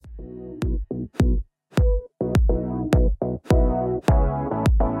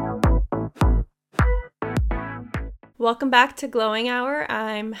Welcome back to Glowing Hour.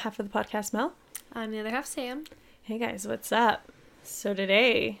 I'm half of the podcast, Mel. I'm the other half, Sam. Hey guys, what's up? So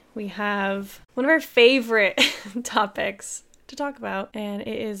today we have one of our favorite topics to talk about, and it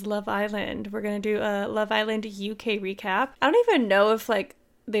is Love Island. We're going to do a Love Island UK recap. I don't even know if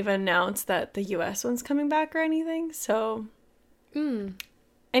they've announced that the US one's coming back or anything, so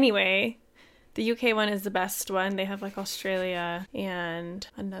anyway, the UK one is the best one. They have Australia and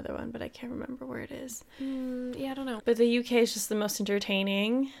another one, but I can't remember where it is. Yeah, I don't know. But the UK is just the most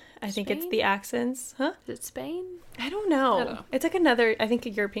entertaining. I think it's the accents. Huh? Is it Spain? I don't know. It's another, I think, a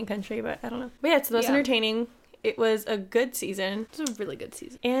European country, but I don't know. But yeah, it's the most entertaining. It was a good season. It's a really good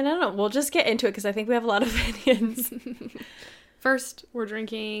season. And I don't know. We'll just get into it because I think we have a lot of opinions. First, we're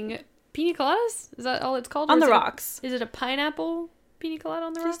drinking pina coladas. Is that all it's called? On the rocks. Is it a pineapple pina colada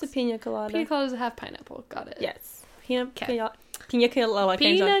on the rocks? Just a pina colada. Pina colada is a half pineapple. Got it. Yes. Pina colada. Pina colidas.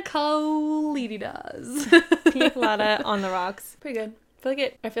 Pina colada on the rocks. Pretty good.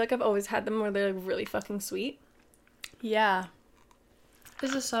 I feel like I've always had them where they're really fucking sweet. Yeah.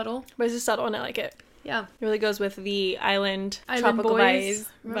 This is subtle. But it's just subtle and I like it. Yeah. It really goes with the island tropical boys.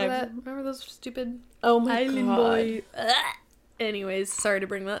 Remember those stupid Island God. Boy. Anyways, sorry to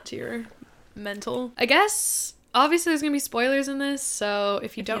bring that to your mental. I guess, obviously there's going to be spoilers in this, so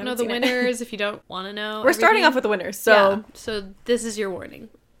if you don't know the winners, if you don't want to know We're starting off with the winners, so... Yeah, so this is your warning.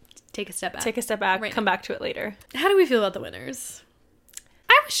 Take a step back. Right. Come back to it later. How do we feel about the winners?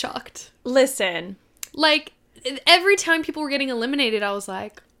 I was shocked. Listen. Every time people were getting eliminated, I was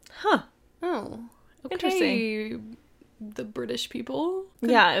like, huh. Oh, okay. Interesting. The British people.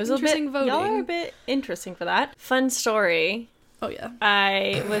 Yeah, it was interesting a bit, voting. Y'all are a bit interesting for that. Fun story. Oh, yeah.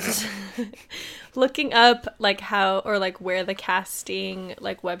 I was looking up, where the casting,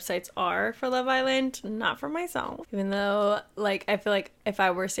 websites are for Love Island. Not for myself. Even though, I feel like if I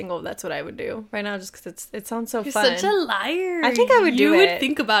were single, that's what I would do right now, just because it sounds so fun. You're such a liar. I think I would do it. You would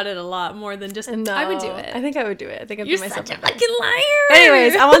think about it a lot more than just, no, I would do it. I think I would do it. I think I'd You're be myself. such a fucking liar. But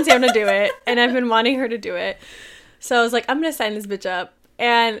anyways, I want Sam to do it, and I've been wanting her to do it. So I was like, I'm going to sign this bitch up.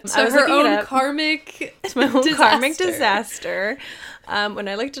 And so I was her looking own it up. karmic It's my own disaster. karmic disaster. When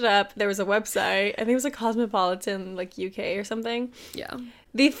I looked it up, there was a website. I think it was Cosmopolitan, UK or something. Yeah.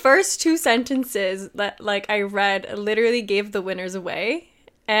 The first two sentences that I read literally gave the winners away,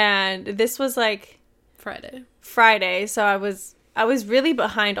 and this was Friday. So I was really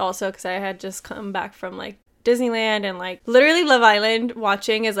behind also because I had just come back from Disneyland, and literally Love Island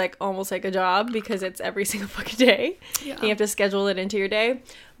watching is almost like a job because it's every single fucking day. Yeah. And you have to schedule it into your day.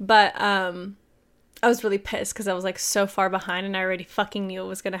 But I was really pissed because I was so far behind and I already fucking knew what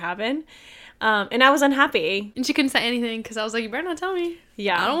was gonna happen. And I was unhappy. And she couldn't say anything because I was like, you better not tell me.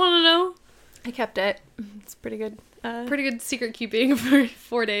 Yeah. I don't want to know. I kept it. It's pretty good. Pretty good secret keeping for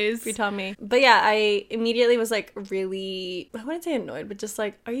 4 days. If you tell me. But yeah, I immediately was really, I wouldn't say annoyed, but just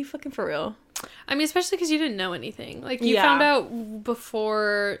are you fucking for real? I mean, especially because you didn't know anything. You found out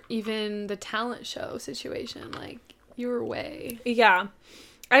before even the talent show situation. You were away. Yeah.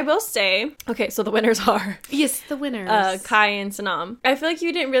 I will say, okay, so the winners are... Yes, the winners. Kai and Sanam. I feel like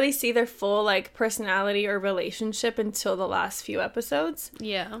you didn't really see their full, personality or relationship until the last few episodes.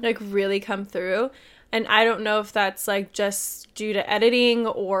 Yeah. Really come through. And I don't know if that's, just due to editing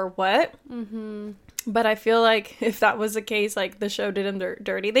or what. Mm-hmm. But I feel like if that was the case, the show did them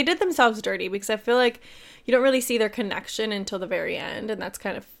dirty. They did themselves dirty because I feel like you don't really see their connection until the very end, and that's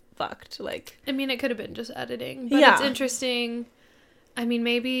kind of fucked. I mean, it could have been just editing, but it's interesting. I mean,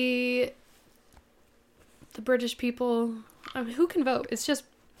 maybe the British people. I mean, who can vote? It's just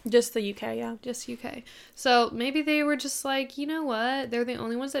the UK, yeah, just UK. So maybe they were just you know what? They're the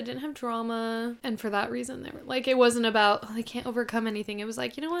only ones that didn't have drama, and for that reason, they were it wasn't about they can't overcome anything. It was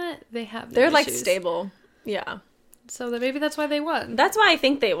you know what? They have. They're issues. stable, yeah. So maybe that's why they won. That's why I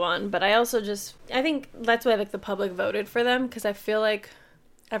think they won. But I also I think that's why the public voted for them because I feel like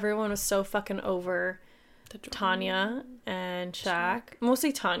everyone was so fucking over Tanya and Shaq.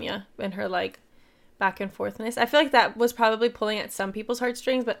 Mostly Tanya and her back and forthness. I feel like that was probably pulling at some people's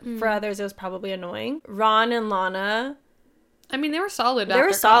heartstrings, but for others it was probably annoying. Ron and Lana, I mean, they were solid. They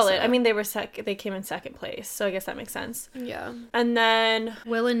were solid. I mean, they came in second place, so I guess that makes sense. Yeah. And then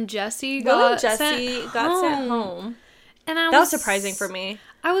Will and Jesse got sent home. And that was surprising for me.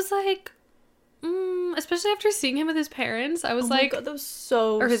 I was especially after seeing him with his parents, I was my God, that was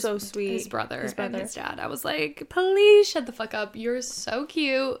so sweet. His brother and his dad. I was like, please shut the fuck up. You're so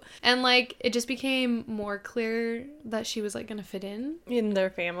cute. And it just became more clear that she was gonna fit in their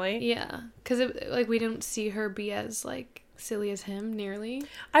family. Yeah, because we didn't see her be as silly as him, nearly.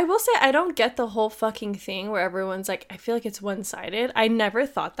 I will say, I don't get the whole fucking thing where everyone's like, I feel like it's one-sided. I never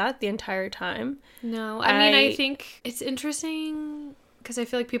thought that the entire time. No, I mean, I think it's interesting because I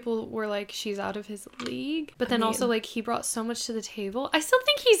feel like people were like, she's out of his league. But then also, like, he brought so much to the table. I still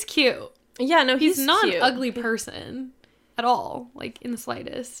think he's cute. Yeah, no, he's not cute. an ugly person at all, like, in the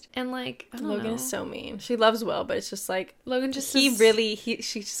slightest. And, like, I don't know. Logan is so mean. She loves Will, but it's just like Logan just she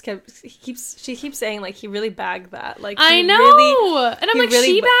keeps saying like he really bagged that. Like I know, really, and I'm like, really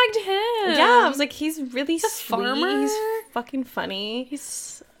she bagged him. Yeah, I was like, he's really he's a sweet. farmer. He's fucking funny.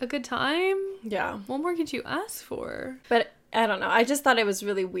 He's a good time. Yeah. What more could you ask for? But I don't know. I just thought it was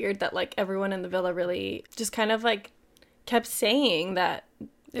really weird that like everyone in the villa really just kind of like kept saying that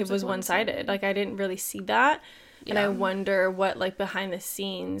it was one-sided. Like I didn't really see that. Yeah. And I wonder what, like, behind the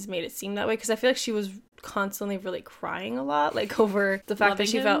scenes made it seem that way. Because I feel like she was constantly really crying a lot, like, over the fact that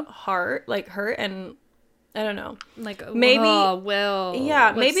she felt hurt. And I don't know. Like, maybe, Will.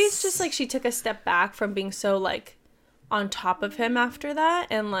 Yeah, maybe it's just, like, she took a step back from being so, like, on top of him after that.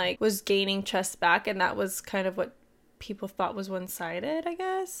 And, like, was gaining trust back. And that was kind of what people thought was one-sided, I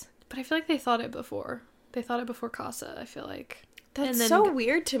guess. But I feel like they thought it before. They thought it before Casa, I feel like. That's so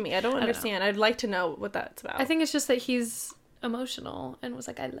weird to me. I don't understand. I'd like to know what that's about. I think it's just that he's emotional and was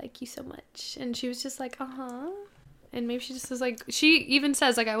like, I like you so much. And she was just like, uh-huh. And maybe she just was like, she even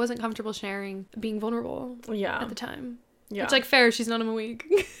says, like, I wasn't comfortable sharing being vulnerable at the time. Yeah. Which, like, fair. She's not in a week.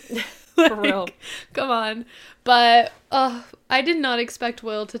 For real. Come on. But I did not expect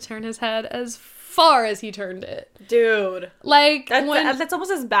Will to turn his head as far as he turned it. Dude. Like, that's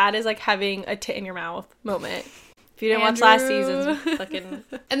almost as bad as, like, having a tit in your mouth moment. If you didn't watch last season's fucking...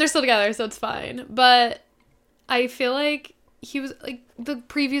 And they're still together, so it's fine. But I feel like he was, like, the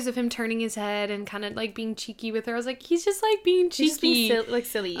previews of him turning his head and kind of, like, being cheeky with her, I was like, he's just, like, being cheeky. He's just being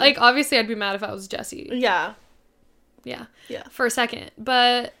silly. Like, obviously, I'd be mad if I was Jesse. Yeah. Yeah. For a second.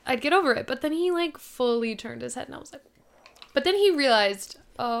 But I'd get over it. But then he, like, fully turned his head, and I was like... But then he realized,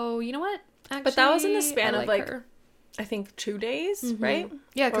 oh, you know what? Actually, but that was in the span of, like, her. I think 2 days, right?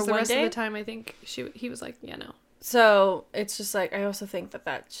 Yeah, because the rest of the time, I think he was like, yeah, no. So, it's just, like, I also think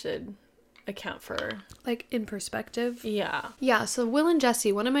that should account for... Like, in perspective? Yeah. Yeah, so Will and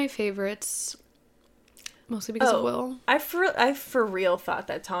Jesse, one of my favorites, mostly because of Will. I for real thought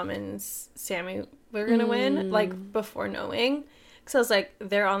that Tom and Sammy were gonna win, like, before knowing. Because I was like,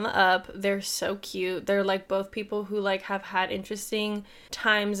 they're on the up, they're so cute, they're, like, both people who, like, have had interesting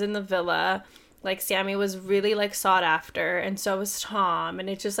times in the villa. Like, Sammy was really, like, sought after, and so was Tom, and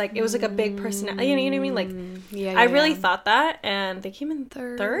it just, like, it was, like, a big personality, you know what I mean? Like, I really thought that, and they came in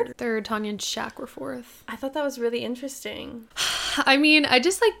third? Third, Tanya and Shaq were fourth. I thought that was really interesting. I mean, I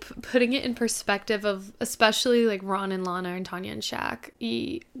just, like, putting it in perspective of, especially, like, Ron and Lana and Tanya and Shaq.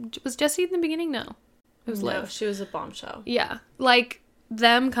 Was Jessie in the beginning? No. It was Liv. She was a bombshell. Yeah. Like,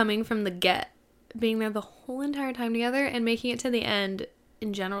 them coming from the get, being there the whole entire time together, and making it to the end...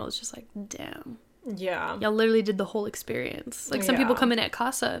 in general, it's just like, damn. Yeah. Y'all literally did the whole experience. Like, some people come in at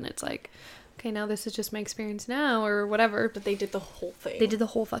Casa, and it's like, okay, now this is just my experience now, or whatever. But they did the whole thing. They did the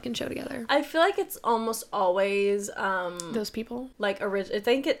whole fucking show together. I feel like it's almost always, those people? Like,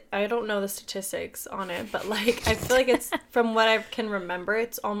 I don't know the statistics on it, but, like, I feel like it's, from what I can remember,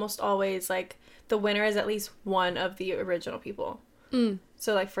 it's almost always, like, the winner is at least one of the original people.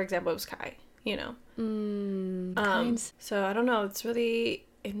 So, like, for example, it was Kai, you know? So I don't know, it's really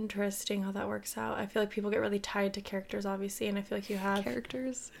interesting how that works out. I feel like people get really tied to characters, obviously, and I feel like you have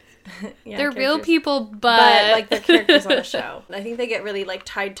characters. Yeah, they're characters. real people, but like, they're characters on the show. I think they get really, like,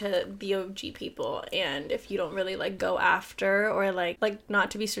 tied to the OG people, and if you don't really, like, go after, or like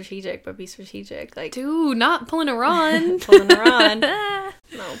not to be strategic, but be strategic, like, dude, not pulling a Ron.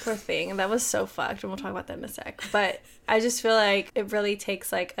 No, poor thing. That was so fucked, and we'll talk about that in a sec. But I just feel like it really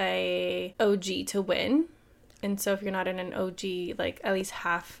takes, like, a OG to win. And so if you're not in an OG, like, at least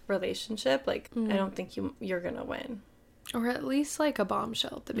half relationship, like, I don't think you're gonna win. Or at least, like, a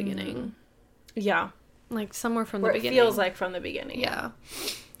bombshell at the beginning. Yeah. Like, somewhere from the beginning. It feels like from the beginning. Yeah.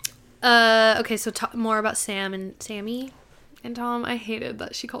 Okay, so more about Sam and Sammy and Tom. I hated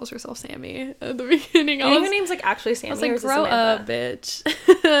that she calls herself Sammy at the beginning. Her name's, like, actually Sammy. I was like, grow up, bitch.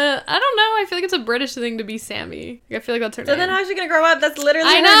 I don't know. I feel like it's a British thing to be Sammy. I feel like that's her name. So then how's she gonna grow up? That's literally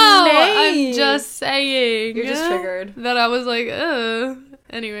her name. I'm just saying. You're just triggered. That I was like, ugh.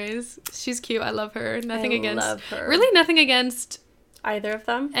 Anyways, she's cute. I love her. Nothing against her. Really nothing against either of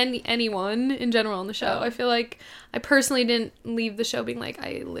them. Anyone in general on the show. I feel like I personally didn't leave the show being like,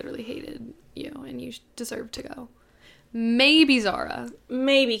 I literally hated you and you deserve to go. Maybe Zara.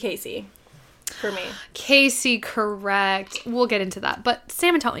 Maybe Casey. For me. Casey, correct. We'll get into that. But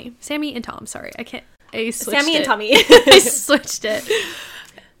Sammy and Tom, sorry. I can't. Sammy and Tommy. I switched it.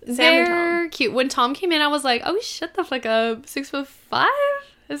 They're cute. When Tom came in, I was like, oh, shut the fuck up. 6'5"?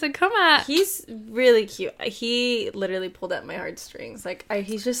 I said, come at. He's really cute. He literally pulled at my heartstrings. Like,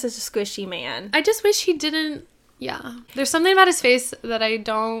 he's just such a squishy man. I just wish he didn't. Yeah. There's something about his face that I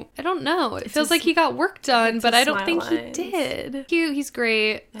don't know. It feels like he got work done, but I don't think he did. Cute. He's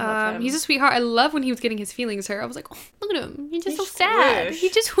great. He's a sweetheart. I love when he was getting his feelings hurt. I was like, oh, look at him. He's just so sad. He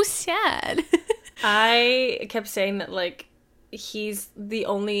just was sad. I kept saying that, like, he's the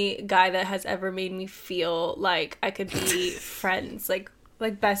only guy that has ever made me feel like I could be friends, like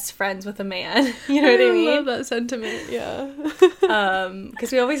best friends with a man. You know what I mean? I love that sentiment. Yeah.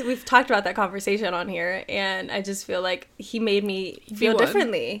 Because we've talked about that conversation on here, and I just feel like he made me feel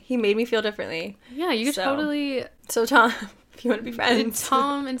differently. He made me feel differently. Yeah, you could totally. So Tom, if you want to be friends,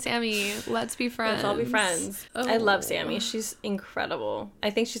 Tom and Sammy, let's be friends. Let's all be friends. Oh. I love Sammy. She's incredible. I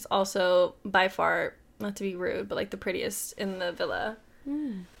think she's also by far, not to be rude, but like the prettiest in the villa.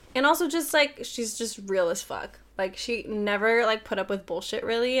 And also just like, she's just real as fuck. Like, she never like put up with bullshit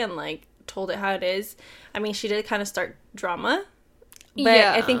really, and like told it how it is. I mean, she did kind of start drama, but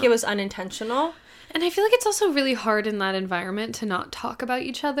I think it was unintentional. And I feel like it's also really hard in that environment to not talk about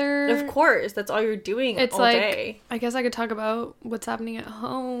each other. Of course, that's all you're doing all day. I guess I could talk about what's happening at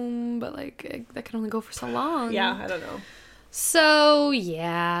home, but like that can only go for so long. Yeah, I don't know. So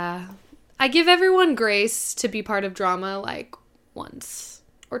yeah, I give everyone grace to be part of drama like once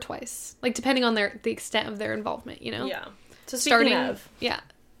or twice, like depending on the extent of their involvement, you know? Yeah. So starting of, yeah.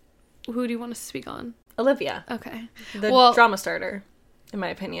 Who do you want to speak on? Olivia. Okay. The drama starter, in my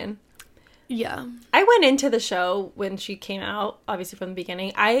opinion. Yeah. I went into the show when she came out, obviously from the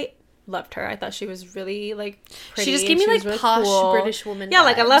beginning. I loved her. I thought she was really, like, pretty. She just gave me, like, really posh cool British woman Yeah,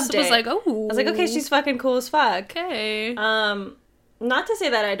 like, I loved it. I was like, oh. I was like, okay, she's fucking cool as fuck. Okay. Not to say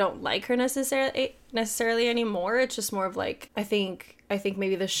that I don't like her necessarily anymore. It's just more of, like, I think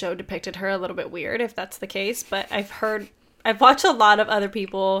maybe the show depicted her a little bit weird, if that's the case. But I've watched a lot of other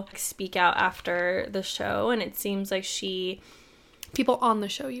people speak out after the show, and it seems like people on the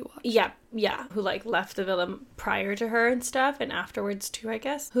show you watch. Yeah, who, like, left the villa prior to her and stuff, and afterwards, too, I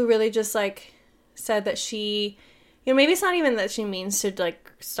guess. Who really just, like, said that she... You know, maybe it's not even that she means to,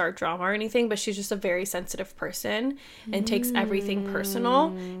 like, start drama or anything, but she's just a very sensitive person and takes everything personal.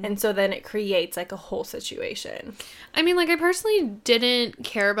 And so then it creates, like, a whole situation. I mean, like, I personally didn't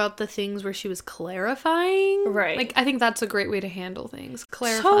care about the things where she was clarifying. Right. Like, I think that's a great way to handle things.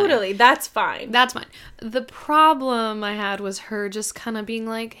 Clarifying. Totally. That's fine. That's fine. The problem I had was her just kind of being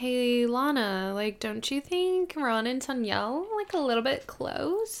like, hey, Lana, like, don't you think Ron and Tanyel are, like, a little bit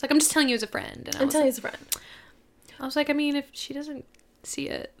close? Like, I'm just telling you as a friend. And I'm telling you as a friend. I was like, I mean, if she doesn't see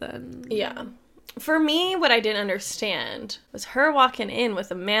it, then... Yeah. For me, what I didn't understand was her walking in with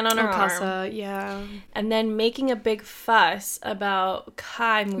a man on her arm. Yeah. And then making a big fuss about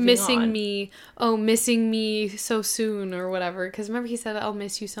Kai moving missing me. Oh, missing me so soon or whatever. Because remember he said, I'll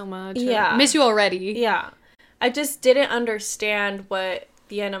miss you so much. Yeah. Miss you already. Yeah. I just didn't understand what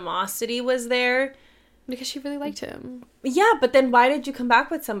the animosity was there. Because she really liked him. Yeah, but then why did you come back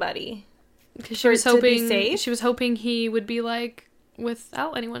with somebody? Because she was hoping he would be like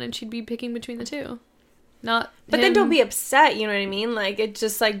without anyone and she'd be picking between the two. But then don't be upset, you know what I mean? Like, it's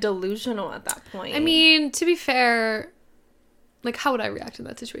just like delusional at that point. I mean, to be fair, like, how would I react in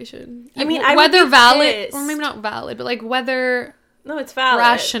that situation? I mean, whether valid or maybe not valid, but like whether it's valid.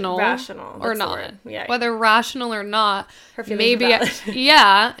 Rational or not. Yeah. Whether rational or not. Her feelings are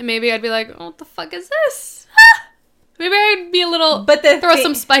valid. Maybe I'd be like, oh, what the fuck is this? Maybe I'd be a little throw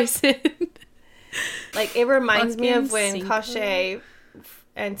some spice in. Like, it reminds me of when Cache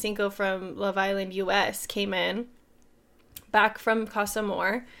and Cinco from Love Island US came in back from Casa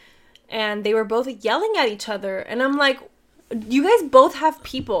Amor, and they were both yelling at each other, and I'm like, you guys both have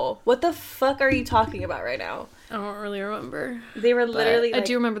people. What the fuck are you talking about right now? I don't really remember. They were literally I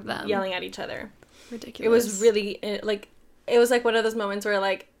do remember them yelling at each other. Ridiculous. It was really like, it was like one of those moments where,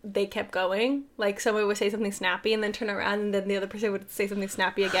 like, they kept going. Like, someone would say something snappy and then turn around, and then the other person would say something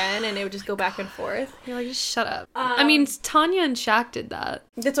snappy again, and it would just go back and forth. You're like, just shut up. I mean, Tanya and Shaq did that.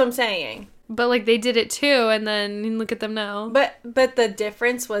 That's what I'm saying. But, like, they did it too, and then look at them now. But the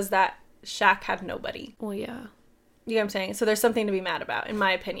difference was that Shaq had nobody. Well, yeah. You know what I'm saying? So there's something to be mad about, in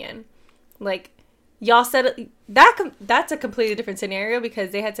my opinion. Like, y'all said that's a completely different scenario,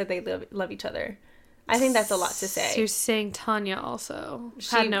 because they had said they love each other. I think that's a lot to say. So you're saying Tanya also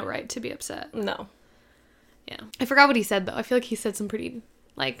had no right to be upset. No. Yeah. I forgot what he said, though. I feel like he said some pretty,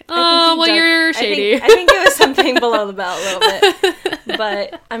 like, oh, well, you're shady. I think it was something below the belt a little bit.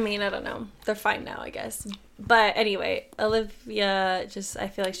 But, I mean, I don't know. They're fine now, I guess. But anyway, Olivia just, I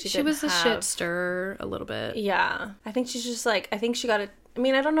feel like she was a shit stirrer a little bit. Yeah. I think she's just like, I think she got it. I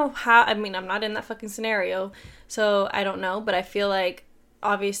mean, I don't know how, I mean, I'm not in that fucking scenario, so I don't know, but I feel like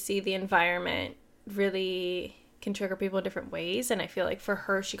obviously the environment really can trigger people in different ways, and I feel like for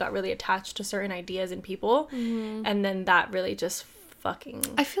her, she got really attached to certain ideas and people, and then that really just fucking,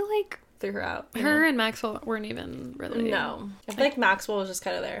 I feel like, threw her out. Her and Maxwell weren't even really. No. I feel like Maxwell was just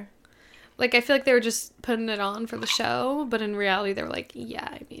kind of there. Like, I feel like they were just putting it on for the show, but in reality, they were like, yeah,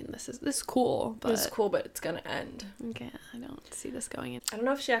 I mean, this is cool, but... It's cool, but it's gonna end. Okay, I don't see this going in. I don't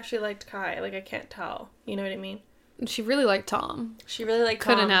know if she actually liked Kai. Like, I can't tell. You know what I mean? She really liked Tom. She really liked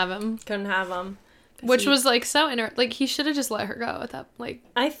Tom. Couldn't have him. Which was, like, so like, he should have just let her go at that, like...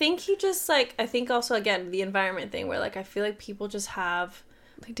 I think he just, like, I think also, again, the environment thing, where, like, I feel like people just have...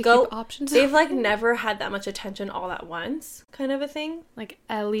 Like, to keep options. They've, like, never had that much attention all at once, kind of a thing. Like,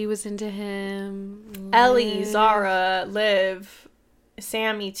 Ellie was into him. Ellie, Zara, Liv,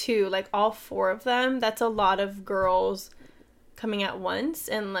 Sammy, too. Like, all 4 of them. That's a lot of girls coming at once.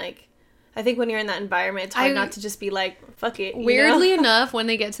 And, like, I think when you're in that environment, it's hard not to just be like, fuck it. Weirdly enough, when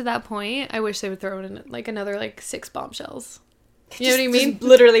they get to that point, I wish they would throw in, like, another, like, 6 bombshells. You know what I mean? Just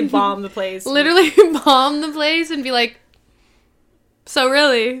literally bomb the place. Literally bomb the place and be like, So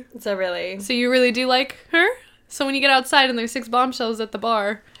you really do like her? So when you get outside and there's 6 bombshells at the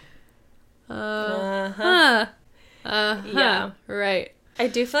bar. Yeah. Right. I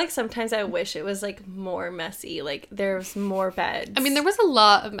do feel like sometimes I wish it was, like, more messy. Like, there's more beds. I mean, there was a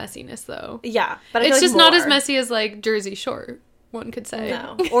lot of messiness, though. Yeah. But it's just not as messy as, like, Jersey Shore, one could say.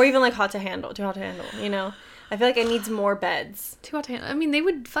 No. Or even, like, Too Hot to Handle, you know? I feel like it needs more beds. Too Hot to Handle. I mean, they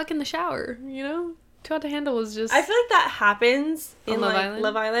would fuck in the shower, you know? Too Hot to Handle was just... I feel like that happens in, like,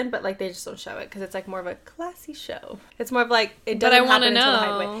 Love Island, but, like, they just don't show it because it's, like, more of a classy show. It's more of, like, it doesn't happen until the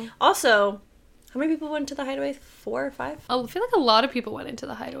Hideaway. Also, how many people went to the Hideaway? 4 or 5? I feel like a lot of people went into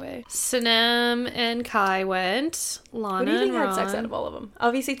the Hideaway. Sanem and Kai went. Lana and Ron. Who do you think had sex out of all of them?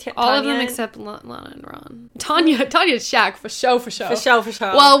 Obviously, Tanya. All of them except Lana and Ron. Tanya's Shaq, for show. For show.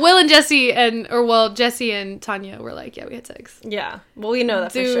 Well, Will and Jesse Jesse and Tanya were like, yeah, we had sex. Yeah. Well, we know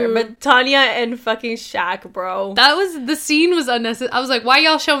that for sure. But Tanya and fucking Shaq, bro. The scene was unnecessary. I was like, why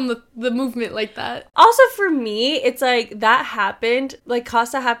y'all showing the movement like that? Also, for me, it's like, that happened. Like,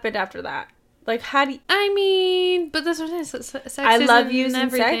 Costa happened after that. Like, how do you... I mean, but that's what it is. Sex I love yous and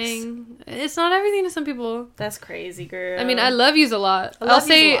everything. Sex? It's not everything to some people. That's crazy, girl. I mean, I love yous a lot. I'll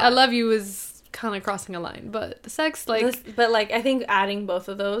say I love you is kind of crossing a line, but the sex, like... But, like, I think adding both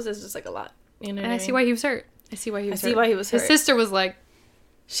of those is just, like, a lot. You know what I mean? See why he was hurt. I see why he was hurt. His sister was like...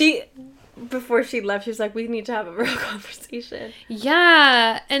 Before she left, she was like, we need to have a real conversation.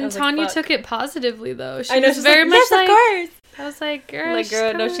 Yeah, and Tanya took it positively, though. She was very much like, of course. I was like, girl,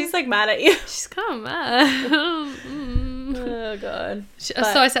 she's, like, mad at you. She's kind of mad. Oh, God. So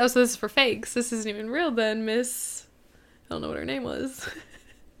I said, this is for fakes. This isn't even real then, Miss... I don't know what her name was.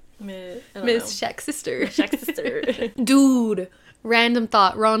 Miss Shaq's sister. Shaq's sister. Dude. Random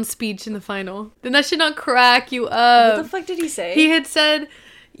thought. Ron's speech in the final. Did that shit not crack you up? What the fuck did he say? He had said...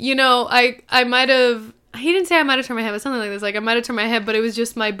 You know, I might have... He didn't say I might have turned my head, but something like this. Like, I might have turned my head, but it was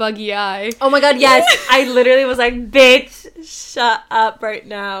just my buggy eye. Oh my God, yes. I literally was like, bitch, shut up right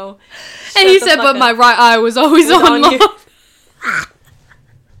now. And he said, but my right eye was always on you.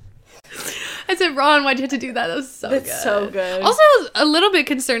 I said, Ron, why'd you have to do that? That was so good. That's so good. Also, a little bit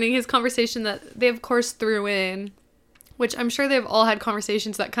concerning, his conversation that they, of course, threw in, which I'm sure they've all had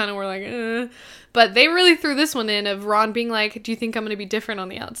conversations that kind of were like, But they really threw this one in of Ron being like, do you think I'm going to be different on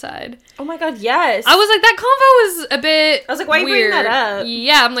the outside? Oh my God, yes. I was like, that convo was a bit I was like, why are you bringing that up?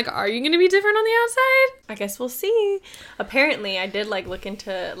 Yeah, I'm like, are you going to be different on the outside? I guess we'll see. Apparently, I did, like, look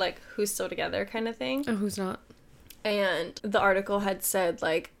into, like, who's still together kind of thing. Oh, who's not? And the article had said,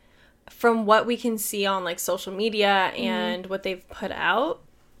 like, from what we can see on, like, social media and what they've put out,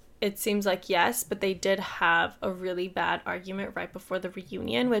 it seems like yes, but they did have a really bad argument right before the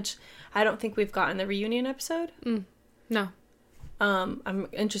reunion, which I don't think we've gotten the reunion episode. No. I'm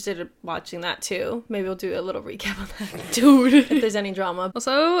interested in watching that too. Maybe we'll do a little recap on that. Dude. If there's any drama.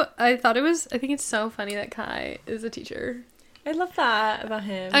 Also, I think it's so funny that Kai is a teacher. I love that about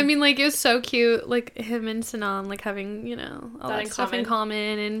him. I mean, like, it was so cute, like, him and Sanan, like, having, you know, all that stuff in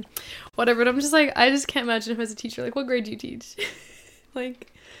common and whatever. But I'm just like, I just can't imagine him as a teacher. Like, what grade do you teach? Like...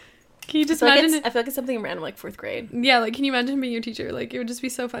 Can you just imagine? I feel like it's something random, like 4th grade. Yeah, like, can you imagine him being your teacher? Like, it would just be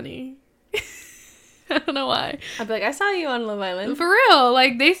so funny. I don't know why. I'd be like, I saw you on Love Island. For real.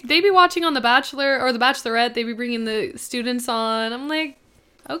 Like, they be watching on The Bachelor or The Bachelorette. They be bringing the students on. I'm like,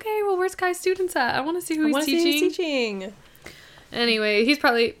 okay, well, where's Kai's students at? I want to see who's teaching. See who's teaching. Anyway, he's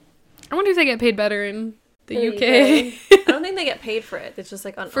probably... I wonder if they get paid better in The UK. I don't think they get paid for it. It's just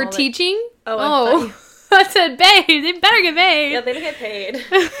like on for teaching. Oh, I said paid. They better get paid. Yeah, they don't get paid.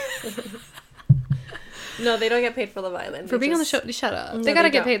 No, they don't get paid for Love Island. For being on the show. Shut up. No, they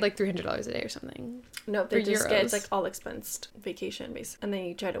gotta get paid like $300 a day or something. No, they just get, it's like all expensed vacation basically, and then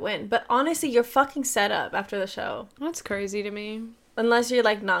you try to win. But honestly, you're fucking set up after the show. That's crazy to me. Unless you're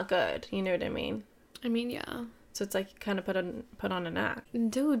like not good, you know what I mean? I mean, yeah. So it's like you kind of put on an act.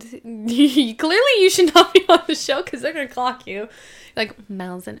 Dude, clearly you should not be on the show because they're gonna clock you. Like,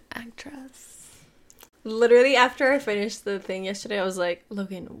 Mel's an actress. Literally, after I finished the thing yesterday, I was like,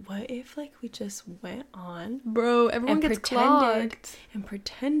 Logan, what if like we just went on, bro? Everyone gets clocked and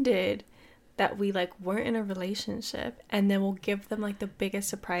pretended that we like weren't in a relationship, and then we'll give them like the biggest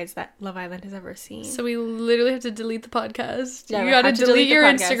surprise that Love Island has ever seen. So we literally have to delete the podcast. Yeah, you gotta delete your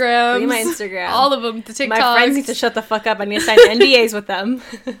Instagram. Delete my Instagram. All of them. The TikToks. My friends need to shut the fuck up. I need to sign NDAs with them.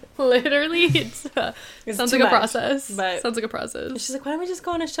 Literally, it's sounds like a process. But sounds like a process. She's like, why don't we just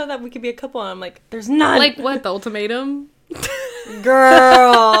go on a show that we could be a couple? And I'm like, there's none. Like what? The ultimatum?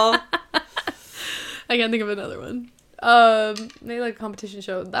 Girl. I can't think of another one. Maybe like a competition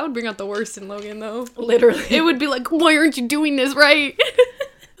show. That would bring out the worst in Logan, though. Literally. It would be like, why aren't you doing this right?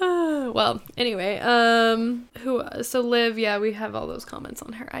 Well, anyway, so Liv, yeah, we have all those comments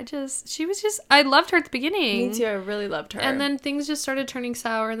on her. I loved her at the beginning. Me too, I really loved her. And then things just started turning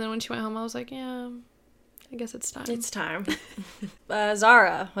sour, and then when she went home, I was like, yeah, I guess it's time. It's time.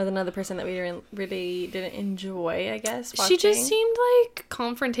 Zara was another person that we really didn't enjoy, I guess, watching. She just seemed like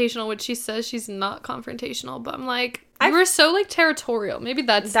confrontational, which she says she's not confrontational, but I'm like, you were so like territorial. Maybe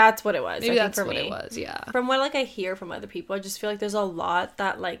that's what it was. Maybe that's what it was, yeah. From what like I hear from other people, I just feel like there's a lot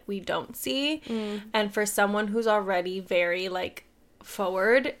that like we don't see. And for someone who's already very like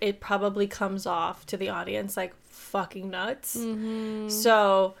forward, it probably comes off to the audience like fucking nuts.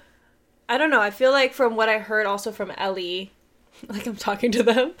 So I don't know. I feel like from what I heard also from Ellie, like I'm talking to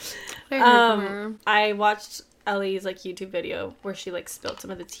them. I heard from her. I watched Ellie's like YouTube video where she like spilled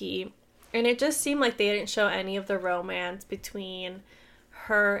some of the tea, and it just seemed like they didn't show any of the romance between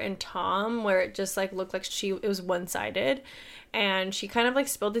her and Tom, where it just like looked like it was one-sided, and she kind of like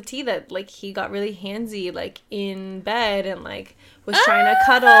spilled the tea that like he got really handsy like in bed and like was trying to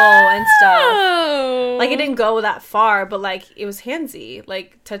cuddle and stuff. Like it didn't go that far, but like it was handsy,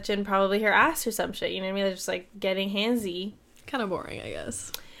 like touching probably her ass or some shit, you know what I mean? Just like getting handsy. Kind of boring, I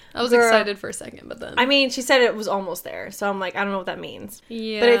guess. I was excited for a second, but then... I mean, she said it was almost there, so I'm like, I don't know what that means.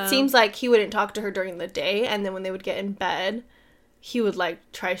 Yeah. But it seems like he wouldn't talk to her during the day, and then when they would get in bed, he would, like,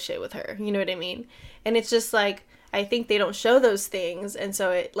 try shit with her. You know what I mean? And it's just, like, I think they don't show those things, and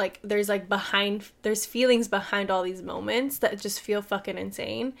so it, like, there's feelings behind all these moments that just feel fucking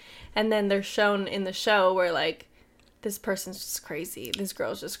insane. And then they're shown in the show where, like, this person's just crazy. This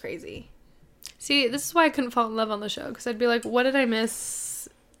girl's just crazy. See, this is why I couldn't fall in love on the show, because I'd be like, what did I miss?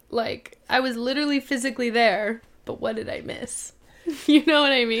 Like, I was literally physically there, but what did I miss? You know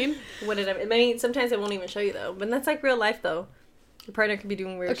what I mean? What did I mean, sometimes it won't even show you, though. But that's like real life, though. Your partner could be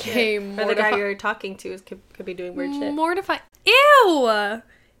doing weird shit. Or the guy you're talking to could be doing weird shit. Mortifying. Ew!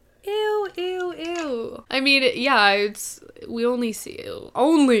 Ew, ew, ew. I mean, yeah, we only see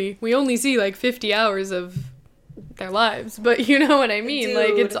like 50 hours of their lives, but you know what I mean? Dude.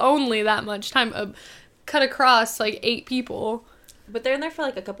 Like, it's only that much time cut across like 8 people. But they're in there for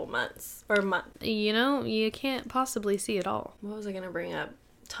like a couple months or a month. You know, you can't possibly see it all. What was I gonna bring up?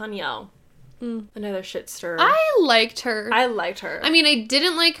 Tanyel. Another shit stirrer. I liked her. I liked her. I mean, I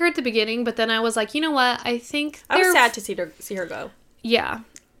didn't like her at the beginning, but then I was like, you know what? I think I was sad to see her go. Yeah.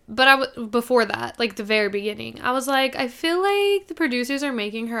 But before that, like the very beginning, I was like, I feel like the producers are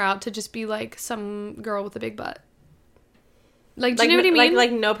making her out to just be like some girl with a big butt. Like, do you know what I mean?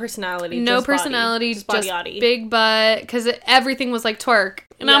 Like no personality. No just personality, body. Just big butt. Because everything was like twerk.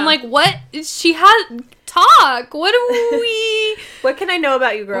 And I'm like, what? She had talk. What do we... What can I know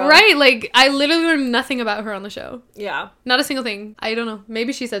about you, girl? Right. Like, I literally learned nothing about her on the show. Yeah. Not a single thing. I don't know.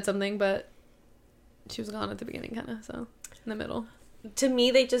 Maybe she said something, but she was gone at the beginning, kind of. So, in the middle. To me,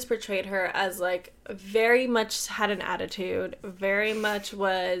 they just portrayed her as, like, very much had an attitude. Very much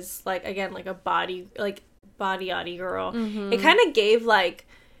was, like, again, like a body yachty girl. Mm-hmm. It kind of gave, like,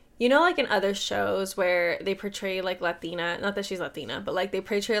 you know, like in other shows where they portray like Latina, not that she's Latina, but like they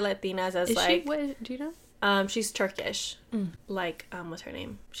portray Latinas as like, what, do you know? She's Turkish. Like, what's her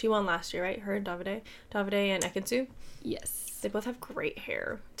name? She won last year, right? Her, Davide and Ekinsu. Yes, they both have great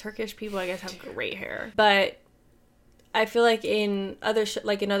hair. Turkish people, I guess, have great hair. But I feel like in other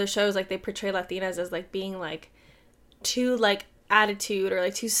shows, like they portray Latinas as like being like too like attitude or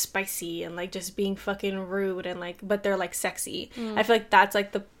like too spicy and like just being fucking rude and like, but they're like sexy. I feel like that's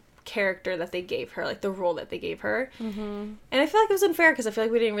like the character that they gave her, like the role that they gave her. And I feel like it was unfair because I feel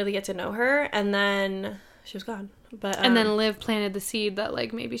like we didn't really get to know her, and then she was gone. But and then Liv planted the seed that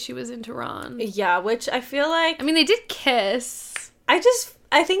like maybe she was into Ron. Yeah, which I feel like, I mean, they did kiss.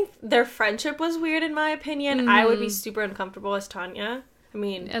 I think their friendship was weird in my opinion. I would be super uncomfortable as Tanya. I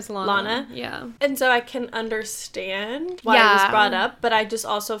mean, as Lana. Yeah. And so I can understand why it was brought up, but I just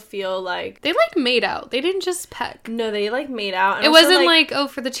also feel like... They, like, made out. They didn't just peck. No, they, like, made out. And it wasn't like, oh,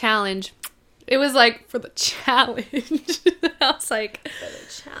 for the challenge. It was like, for the challenge. I was like... For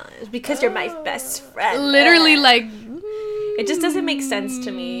the challenge. Because you're my best friend. Literally, like... It just doesn't make sense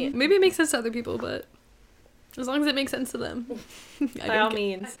to me. Maybe it makes sense to other people, but... As long as it makes sense to them. By all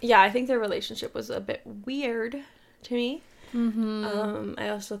means. Yeah, I think their relationship was a bit weird to me. I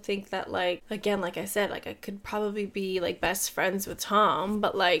also think that, like, again, like I said, like, I could probably be, like, best friends with Tom,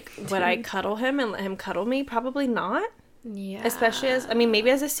 but, like, would I cuddle him and let him cuddle me? Probably not. Yeah. Especially as, I mean, maybe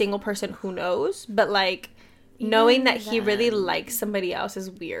as a single person, who knows? But, like, knowing that he really likes somebody else is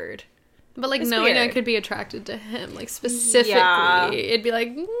weird. But, like, knowing I could be attracted to him, like, specifically, it'd be like,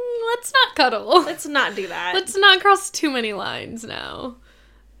 let's not cuddle. Let's not do that. Let's not cross too many lines now.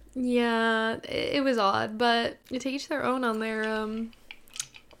 Yeah, it was odd, but you take each their own on their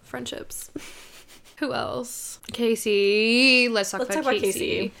friendships. Who else? Casey. Let's talk about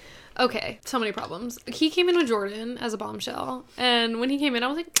Casey. Okay, so many problems. He came in with Jordan as a bombshell, and when he came in, I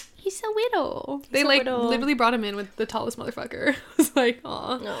was like, he's so little. They like literally brought him in with the tallest motherfucker. I was like,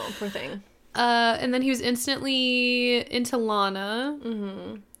 aw. No, poor thing. And then he was instantly into Lana,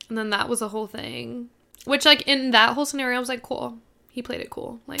 and then that was a whole thing. Which, like, in that whole scenario, I was like, cool. He played it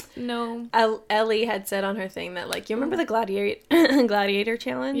cool. Like, no. Ellie had said on her thing that, like, you remember the gladiator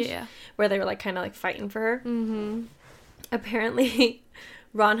challenge? Yeah. Where they were, like, kind of, like, fighting for her? Apparently,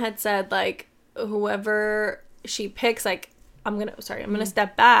 Ron had said, like, whoever she picks, like, I'm gonna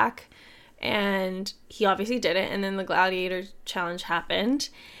step back. And he obviously didn't. And then the gladiator challenge happened.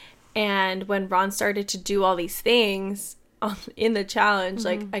 And when Ron started to do all these things in the challenge,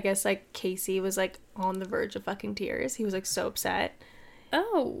 like, I guess, like, Casey was, like, on the verge of fucking tears. He was, like, so upset.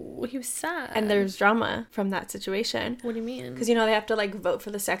 Oh, he was sad. And there's drama from that situation. What do you mean? Because, you know, they have to, like, vote for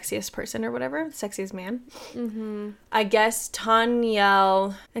the sexiest person or whatever. Sexiest man. I guess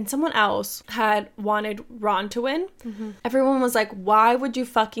Tanyel and someone else had wanted Ron to win. Everyone was like, why would you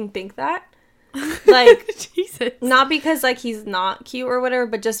fucking think that? Like, Jesus. Not because, like, he's not cute or whatever,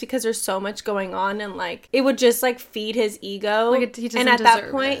 but just because there's so much going on, and, like, it would just, like, feed his ego. Like, he doesn't and at that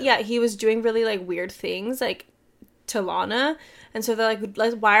deserve point, it. yeah, he was doing really, like, weird things, like, to Lana. And so they're like,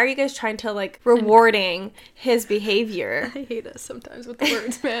 why are you guys trying to, like, rewarding his behavior? I hate us sometimes with the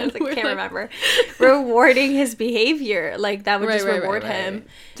words, man. I can't remember. Rewarding his behavior. Like, that would just reward him.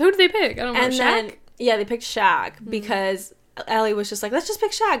 So who did they pick? I don't know. And then, yeah, they picked Shaq because Ellie was just like, let's just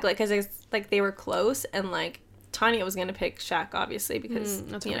pick Shaq. Like, because, like, they were close. And, like, Tanya was going to pick Shaq, obviously, because,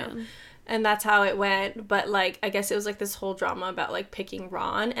 you know. And that's how it went. But, like, I guess it was, like, this whole drama about, like, picking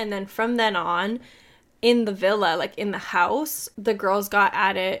Ron. And then from then on, in the villa, like, in the house, the girls got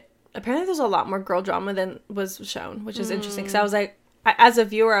at it. Apparently there's a lot more girl drama than was shown, which is interesting. Because I was like, as a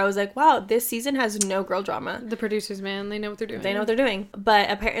viewer, I was like, wow, this season has no girl drama. The producers, man, they know what they're doing. They know what they're doing. But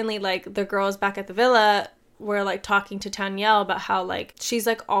apparently, like, the girls back at the villa were, like, talking to Tanyel about how, like, she's,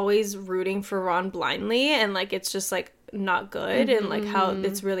 like, always rooting for Ron blindly. And, like, it's just, like, not good. And, like, how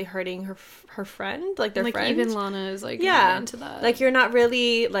it's really hurting her friend. Like, their friend. Like, even Lana is, like, not into that. Like, you're not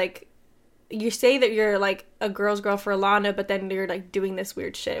really, like... You say that you're, like, a girl's girl for Lana, but then you're, like, doing this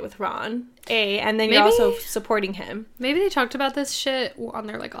weird shit with Ron. And then you're also supporting him. Maybe they talked about this shit on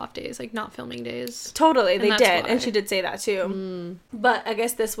their, like, off days, like, not filming days. Totally, they did. Why. And she did say that, too. But I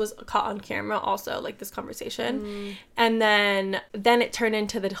guess this was caught on camera also, like, this conversation. And then it turned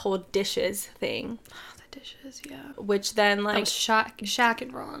into the whole dishes thing. Dishes, yeah. Which then, like... That was Shaq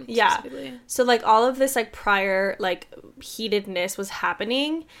and Ron, yeah. So, like, all of this, like, prior, like, heatedness was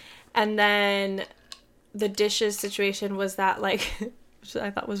happening. And then the dishes situation was that, like, which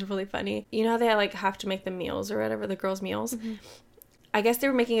I thought was really funny. You know how they, like, have to make the meals or whatever, the girls' meals? I guess they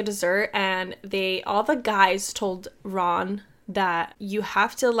were making a dessert, and all the guys told Ron that you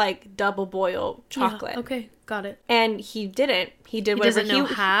have to, like, double boil chocolate. Yeah, okay, got it. And he didn't. He did whatever he... doesn't know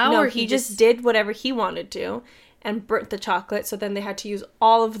how? No, or he just did whatever he wanted to and burnt the chocolate, so then they had to use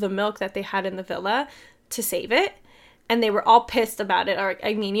all of the milk that they had in the villa to save it. And they were all pissed about it. Or,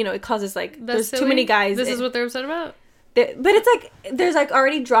 I mean, you know, it causes, like, there's too many guys. This is what they're upset about? But it's, like, there's, like,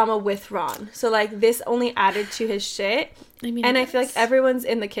 already drama with Ron. So, like, this only added to his shit. I mean, and I feel like everyone's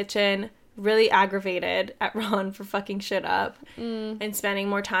in the kitchen really aggravated at Ron for fucking shit up and spending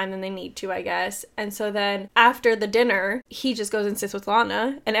more time than they need to, I guess. And so then after the dinner, he just goes and sits with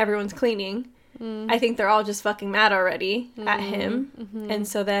Lana and everyone's cleaning. I think they're all just fucking mad already at him. And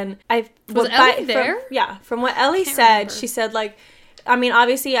so then was Ellie there? From what Ellie said, she said, like, I mean,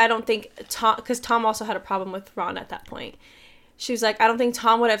 obviously I don't think Tom, because Tom also had a problem with Ron at that point. She was like, I don't think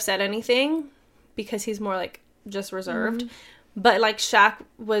Tom would have said anything because he's more like just reserved. But like Shaq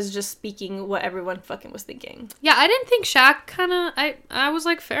was just speaking what everyone fucking was thinking. Yeah, I didn't think Shaq I was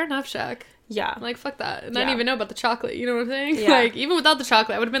like, fair enough, Shaq. Yeah. Like, fuck that. And I didn't even know about the chocolate, you know what I'm saying? Yeah. Like, even without the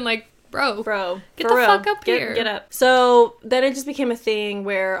chocolate, I would have been like, Bro, get the fuck up here. Get up. So then it just became a thing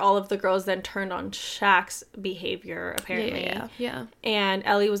where all of the girls then turned on Shaq's behavior, apparently. Yeah. And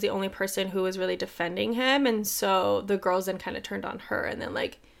Ellie was the only person who was really defending him. And so the girls then kind of turned on her. And then,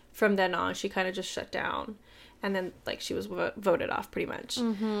 like, from then on, she kind of just shut down. And then, like, she was voted off pretty much.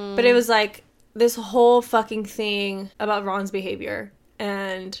 But it was, like, this whole fucking thing about Ron's behavior.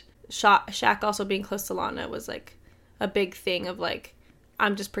 And Shaq also being close to Lana was, like, a big thing of, like,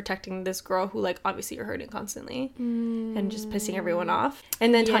 I'm just protecting this girl who, like, obviously you're hurting constantly and just pissing everyone off.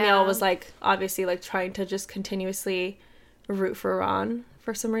 And then Tanya was, like, obviously, like, trying to just continuously root for Ron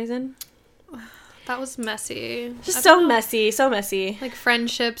for some reason. That was messy. Just so messy. Like,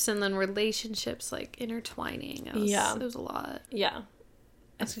 friendships and then relationships, like, intertwining. It was a lot. Yeah.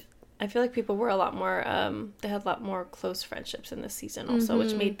 I feel like people were a lot more, they had a lot more close friendships in this season also,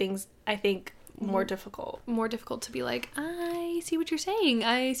 which made things, I think, more difficult to be like, I see what you're saying,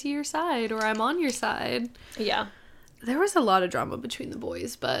 I see your side, or I'm on your side. There was a lot of drama between the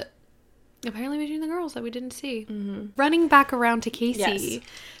boys, but apparently between the girls that we didn't see. Running back around to Casey,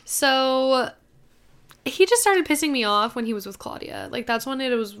 so he just started pissing me off when he was with Claudia. Like, that's when it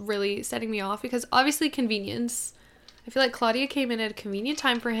was really setting me off, because obviously convenience. I feel like Claudia came in at a convenient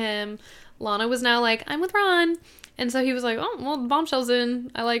time for him. Lana was now like, I'm with Ron. And so he was like, oh, well, Bombshell's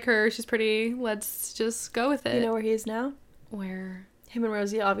in. I like her. She's pretty. Let's just go with it. You know where he is now? Where? Him and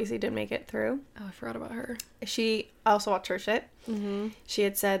Rosie obviously didn't make it through. Oh, I forgot about her. She also watched her shit. She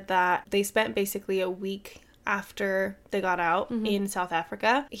had said that they spent basically a week after they got out in South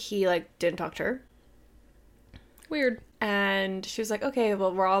Africa. He, like, didn't talk to her. Weird. And she was like, okay,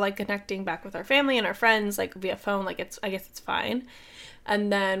 well, we're all, like, connecting back with our family and our friends, like, via phone. Like, I guess it's fine.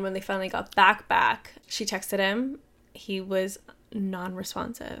 And then when they finally got back, she texted him. He was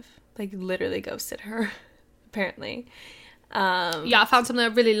non-responsive. Like, literally ghosted her, apparently. I found something I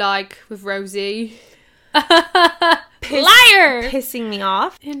really like with Rosie. Liar! Pissing me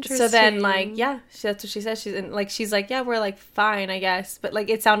off. Interesting. So then, like, that's what she said. She's like, yeah, we're, like, fine, I guess. But, like,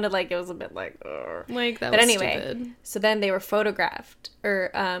 it sounded like it was a bit like, ugh. Like, that was stupid. So then they were photographed.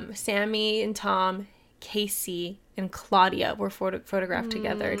 Sammy and Tom, Casey, and Claudia were photographed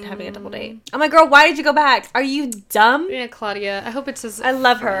together having a double date. I'm like, girl, why did you go back? Are you dumb? Yeah, Claudia. I hope it's as I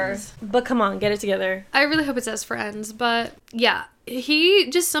love friends. Her. But come on, get it together. I really hope it's as friends. But yeah, he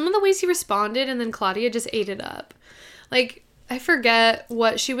just, some of the ways he responded, and then Claudia just ate it up. Like, I forget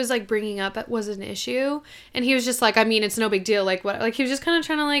what she was, like, bringing up was an issue. And he was just like, I mean, it's no big deal. Like, what? Like, he was just kind of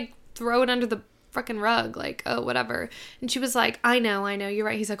trying to, like, throw it under the freaking rug, like, oh, whatever. And she was like, I know, you're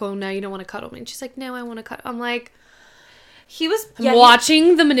right. He's like, oh, no, you don't want to cuddle me. And she's like, no, I want to cuddle. I'm like, he was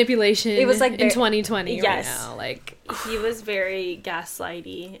watching the manipulation. It was like in 2020 right now. Like, he was very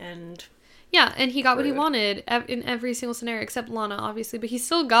gaslighty and and he got what he wanted in every single scenario except Lana, obviously, but he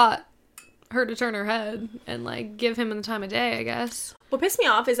still got her to turn her head and, like, give him the time of day, I guess. What pissed me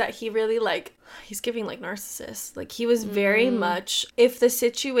off is that he really, like, he's giving, like, narcissist. Like, he was very much, if the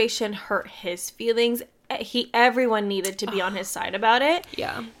situation hurt his feelings, everyone needed to be on his side about it.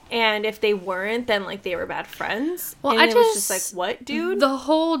 Yeah. And if they weren't, then, like, they were bad friends. Well, and it was just like, what, dude? The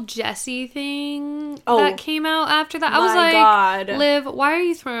whole Jessie thing that came out after that. I was like, God. Liv, why are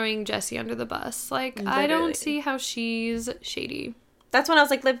you throwing Jessie under the bus? Like, literally. I don't see how she's shady. That's when I was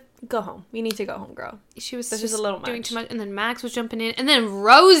like, Liv, go home. You need to go home, girl. She was just a little much. Doing too much. And then Max was jumping in. And then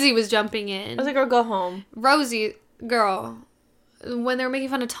Rosie was jumping in. I was like, girl, go home. Rosie, girl. When they were making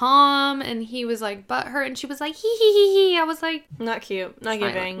fun of Tom and he was, like, butthurt and she was like, hee hee hee hee. I was like, not cute. Not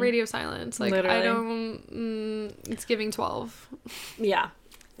giving. Radio silence. Like, literally. I don't, it's giving 12. Yeah.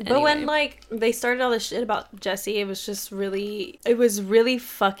 Anyway. But when, like, they started all this shit about Jessie, it was just really, it was really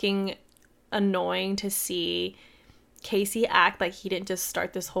fucking annoying to see Casey act like he didn't just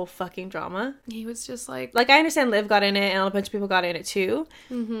start this whole fucking drama. He was just like, I understand Liv got in it and a bunch of people got in it too.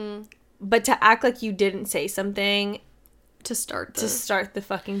 But to act like you didn't say something to start the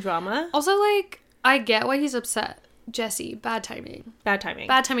fucking drama. Also, like, I get why he's upset. Jessie, bad timing.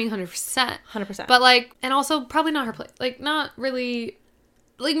 100%. 100%. But, like, and also probably not her place. Like, not really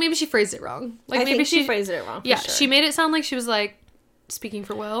like, maybe she phrased it wrong. Like, I maybe think she phrased it wrong. Yeah, sure. She made it sound like she was like speaking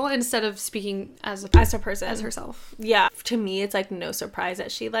for Will instead of speaking as a person, as herself. Yeah, to me, it's like no surprise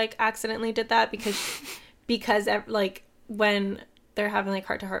that she like accidentally did that because like when they're having like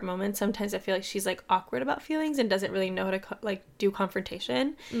heart-to-heart moments, sometimes I feel like she's like awkward about feelings and doesn't really know how to like do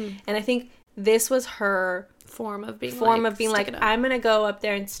confrontation. And I think this was her form of being like I'm gonna go up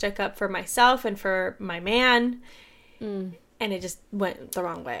there and stick up for myself and for my man. And it just went the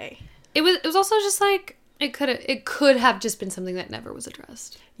wrong way. It was also just like it could have just been something that never was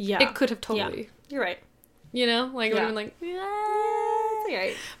addressed. Yeah, it could have totally. Yeah. You're right. You know, like it would have been like,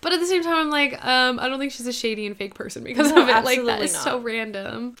 right. But at the same time, I'm like, I don't think she's a shady and fake person because of it. Like, that is so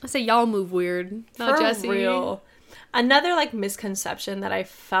random. I say y'all move weird, not Jesse. For real. Another like misconception that I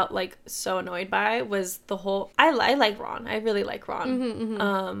felt like so annoyed by was the whole. I like Ron. I really like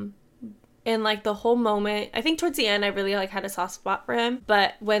Ron. And like the whole moment, I think towards the end, I really like had a soft spot for him.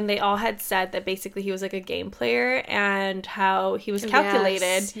 But when they all had said that basically he was like a game player and how he was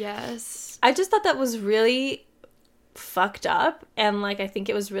calculated, yes, I just thought that was really fucked up, and like I think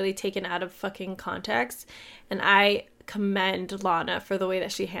it was really taken out of fucking context. And I commend Lana for the way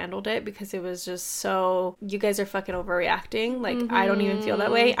that she handled it, because it was just so, you guys are fucking overreacting. Like, I don't even feel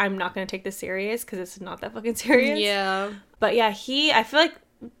that way. I'm not gonna take this serious because it's not that fucking serious. Yeah. But yeah, I feel like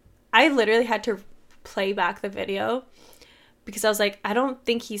I literally had to play back the video because I was like, I don't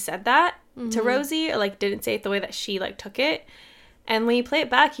think he said that to Rosie, or like didn't say it the way that she like took it. And when you play it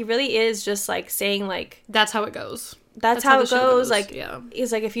back, he really is just like saying like, that's how it goes. That's how it goes. Like, yeah.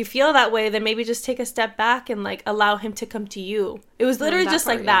 He's like, if you feel that way, then maybe just take a step back and like allow him to come to you. It was literally just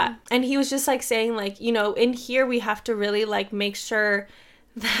like that. And he was just like saying like, you know, in here we have to really like make sure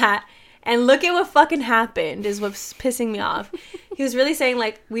that, and look at what fucking happened is what's pissing me off. He was really saying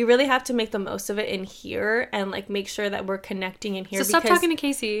like, we really have to make the most of it in here and like make sure that we're connecting in here. So stop talking to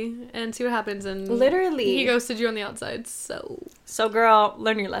Casey and see what happens. And literally he ghosted you on the outside. So girl,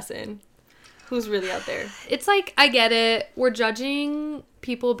 learn your lesson. Who's really out there? It's like, I get it. We're judging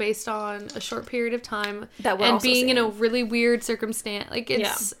people based on a short period of time that we're and also being seeing. in a really weird circumstance. Like,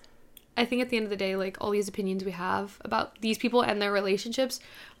 it's, I think at the end of the day, like, all these opinions we have about these people and their relationships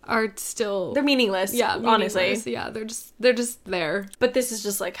are still, they're meaningless. Yeah, honestly. Yeah, they're just there. But this is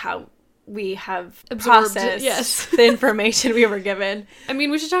just like how we have absorbed, processed the information we were given. I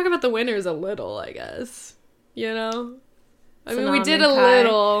mean, we should talk about the winners a little, I guess. You know? I mean, we did a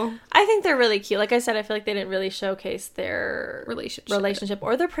little. I think they're really cute. Like I said, I feel like they didn't really showcase their relationship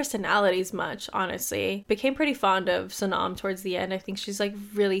or their personalities much, honestly. Became pretty fond of Sanam towards the end. I think she's like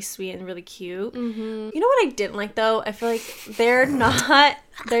really sweet and really cute. You know what I didn't like though? I feel like they're not,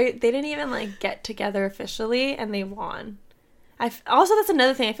 they didn't even like get together officially and they won. Also, that's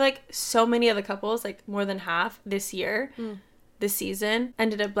another thing. I feel like so many of the couples, like more than half this year, this season,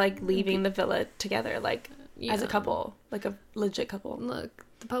 ended up like leaving the villa together, like as a couple, like a legit couple. Look,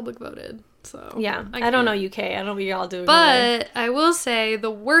 the public voted, so yeah. I don't know UK. I don't know what y'all doing. But I will say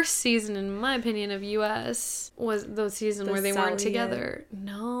the worst season, in my opinion, of US was the season where they weren't together.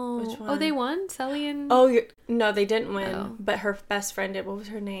 No. Which one? Oh, they won? Sally and... No, they didn't win. But her best friend did. What was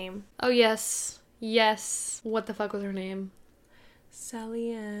her name? Oh, yes. Yes. What the fuck was her name?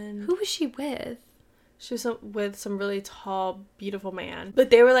 Sally and... Who was she with? She was with some really tall, beautiful man. But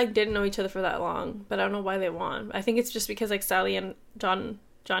they were, like, didn't know each other for that long. But I don't know why they won. I think it's just because, like, Sally and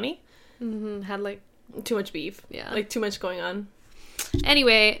Johnny had, like... too much beef. Yeah. Like, too much going on.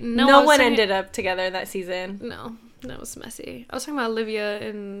 Anyway, no one ended up together that season. No. That was messy. I was talking about Olivia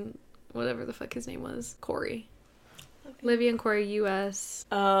and whatever the fuck his name was. Corey. Olivia and Corey, US.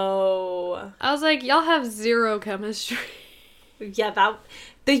 Oh. I was like, y'all have zero chemistry. Yeah,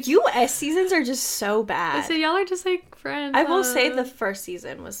 the US seasons are just so bad. I said, y'all are just like friends. I will say the first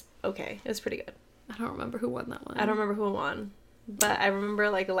season was okay. It was pretty good. I don't remember who won that one. I don't remember who won. But I remember,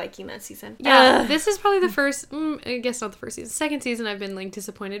 like, liking that season. Yeah, this is probably the first... I guess not the first season. Second season, I've been, like,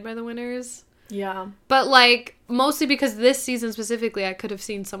 disappointed by the winners. Yeah. But, like, mostly because this season specifically, I could have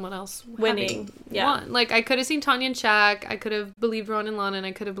seen someone else winning. Yeah. Won. Like, I could have seen Tanya and Shaq. I could have believed Ron and Lana. And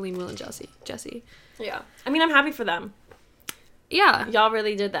I could have believed Will and Jesse. Yeah. I mean, I'm happy for them. Yeah. Y'all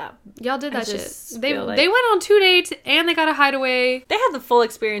really did that. Y'all did that shit. They went on 2 dates and they got a hideaway. They had the full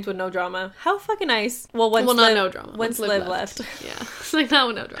experience with no drama. How fucking nice. Well, not no drama. Once Liv left. Yeah. It's like,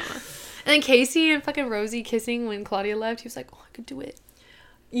 no drama. And then Casey and fucking Rosie kissing when Claudia left. He was like, oh, I could do it.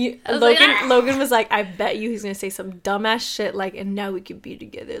 Logan was like, I bet you he's gonna say some dumbass shit like, and now we can be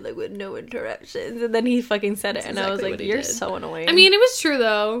together like with no interruptions. And then he fucking said it, and I was like, you're so annoying. I mean, it was true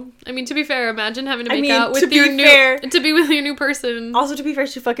though. I mean, to be fair, imagine having to make out with your new person. Also, to be fair,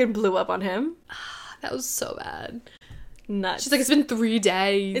 she fucking blew up on him. That was so bad. nuts. She's like, it's been 3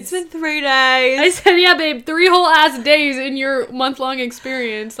 days. It's been 3 days. I said, yeah, babe, 3 whole ass days in your month-long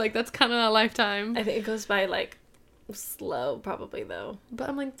experience. Like, that's kind of a lifetime. I think it goes by, like, slow, probably, though. But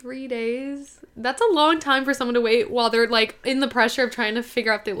I'm like, 3 days? That's a long time for someone to wait while they're, like, in the pressure of trying to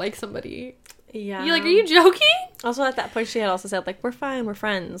figure out if they like somebody. Yeah. You're like, are you joking? Also, at that point, she had also said, like, we're fine, we're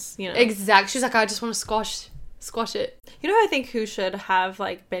friends, you know? Exactly. She's like, I just want to squash it. You know, I think who should have,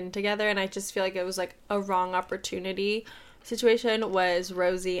 like, been together, and I just feel like it was, like, a wrong opportunity situation, was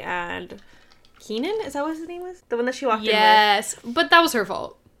Rosie and Keenan? Is that what his name was? The one that she walked in with? Yes, but that was her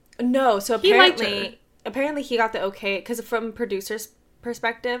fault. No, so apparently he got the okay, because from producer's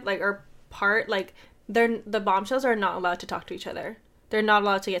perspective, like, or part, like, the bombshells are not allowed to talk to each other. They're not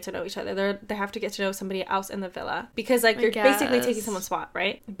allowed to get to know each other. They have to get to know somebody else in the villa. Because, like, you're basically taking someone's spot,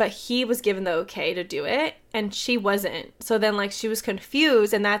 right? But he was given the okay to do it, and she wasn't. So then, like, she was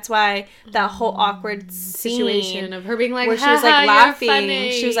confused, and that's why that whole awkward situation of her being like, where she was, like,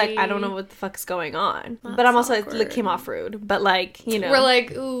 laughing. She was like, I don't know what the fuck's going on. That's but I'm also, awkward. Like, came off rude. But, like, you know. We're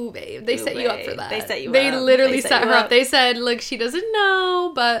like, ooh, babe, they set you up for that. They set you up. They literally set her up. They said, look, she doesn't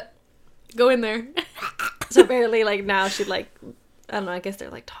know, but go in there. So apparently, like, now she'd, like... I don't know, I guess they're,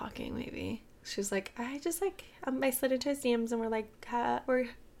 like, talking, maybe. She's like, I just, like, I slid into his DMs and we're, like, we're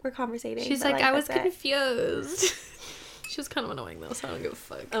conversating. She's like, I was confused. She was kind of annoying, though, so I don't give a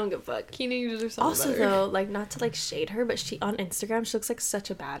fuck. I don't give a fuck. Keenan, you deserve something also, better. though, like, not to, like, shade her, but she, on Instagram, she looks like such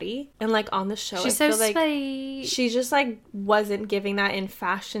a baddie. And, like, on the show, she's I so feel like sweet. She just, like, wasn't giving that in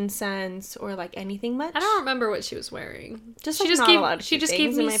fashion sense or, like, anything much. I don't remember what she was wearing. Just, like, she just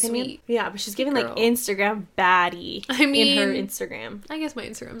gave me sweet. Yeah, but she's giving, like, Instagram baddie. I mean, in her Instagram. I guess my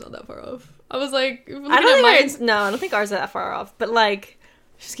Instagram's not that far off. I was like, I don't think ours is that far off, but, like...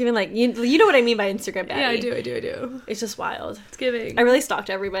 She's giving, like, you know what I mean by Instagram baddie. Yeah, I do. It's just wild. It's giving. I really stalked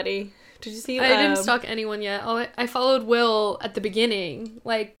everybody. Did you see? I didn't stalk anyone yet. I followed Will at the beginning.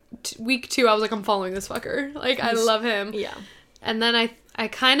 Like, week 2, I was like, I'm following this fucker. Like, I love him. Yeah. And then I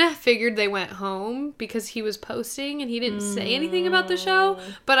kind of figured they went home because he was posting and he didn't say anything about the show.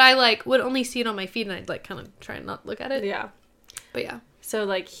 But I, like, would only see it on my feed and I'd, like, kind of try and not look at it. Yeah. But yeah. So,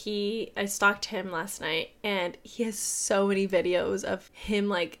 like, I stalked him last night, and he has so many videos of him,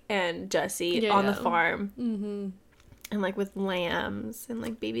 like, and Jesse on the farm. Mm-hmm. And, like, with lambs and,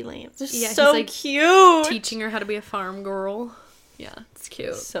 like, baby lambs. They're so like, cute! Teaching her how to be a farm girl. Yeah, it's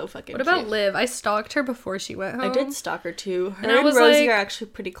cute. So fucking cute. What about Liv? I stalked her before she went home. I did stalk her, too. Her and Rosie are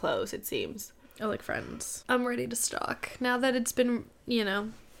actually pretty close, it seems. Oh, like friends. I'm ready to stalk. Now that it's been, you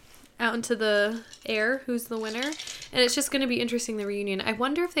know... out into the air, who's the winner, and it's just going to be interesting, the reunion. I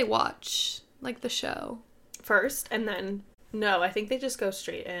wonder if they watch, like, the show first, and then, no, I think they just go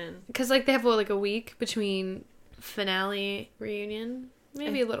straight in. Because, like, they have, like, a week between finale, reunion,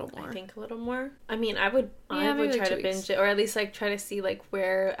 maybe a little more. I think a little more. I mean, I would try to binge it, or at least, like, try to see, like,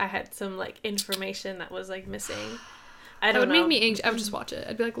 where I had some, like, information that was, like, missing. I don't know. That would make me anxious. I would just watch it.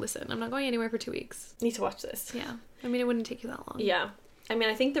 I'd be like, listen, I'm not going anywhere for 2 weeks. Need to watch this. Yeah. I mean, it wouldn't take you that long. Yeah. I mean,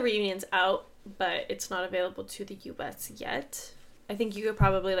 I think the reunion's out, but it's not available to the US yet. I think you could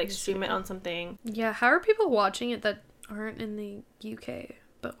probably, like, stream it on something. Yeah, how are people watching it that aren't in the UK,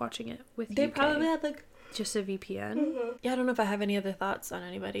 but watching it with They probably had, like... just a VPN? Mm-hmm. Yeah, I don't know if I have any other thoughts on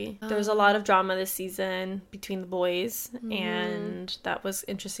anybody. There was a lot of drama this season between the boys, and that was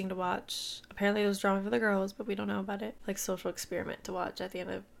interesting to watch. Apparently there was drama for the girls, but we don't know about it. Like, social experiment to watch at the end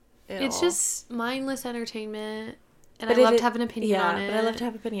of it It's just mindless entertainment. And I love to have an opinion on it. Yeah, but I love to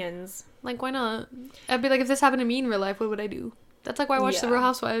have opinions. Like, why not? I'd be like, if this happened to me in real life, what would I do? That's like why I watch The Real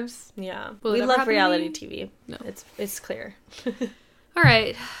Housewives. Yeah. We love reality TV. No. It's clear. All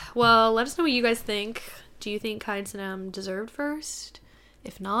right. Well, let us know what you guys think. Do you think Kai and Sanam deserved first?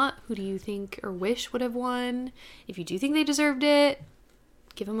 If not, who do you think or wish would have won? If you do think they deserved it,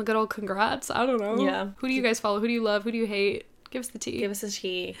 give them a good old congrats. I don't know. Yeah. Who do you guys follow? Who do you love? Who do you hate? Give us the tea. Give us the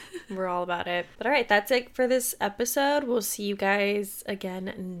tea. We're all about it. But all right, that's it for this episode. We'll see you guys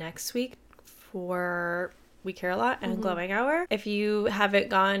again next week for We Care a Lot and Glowing Hour. If you haven't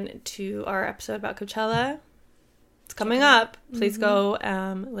gone to our episode about Coachella, it's coming up. Please go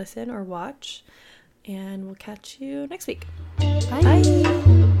listen or watch. And we'll catch you next week. Bye. Bye.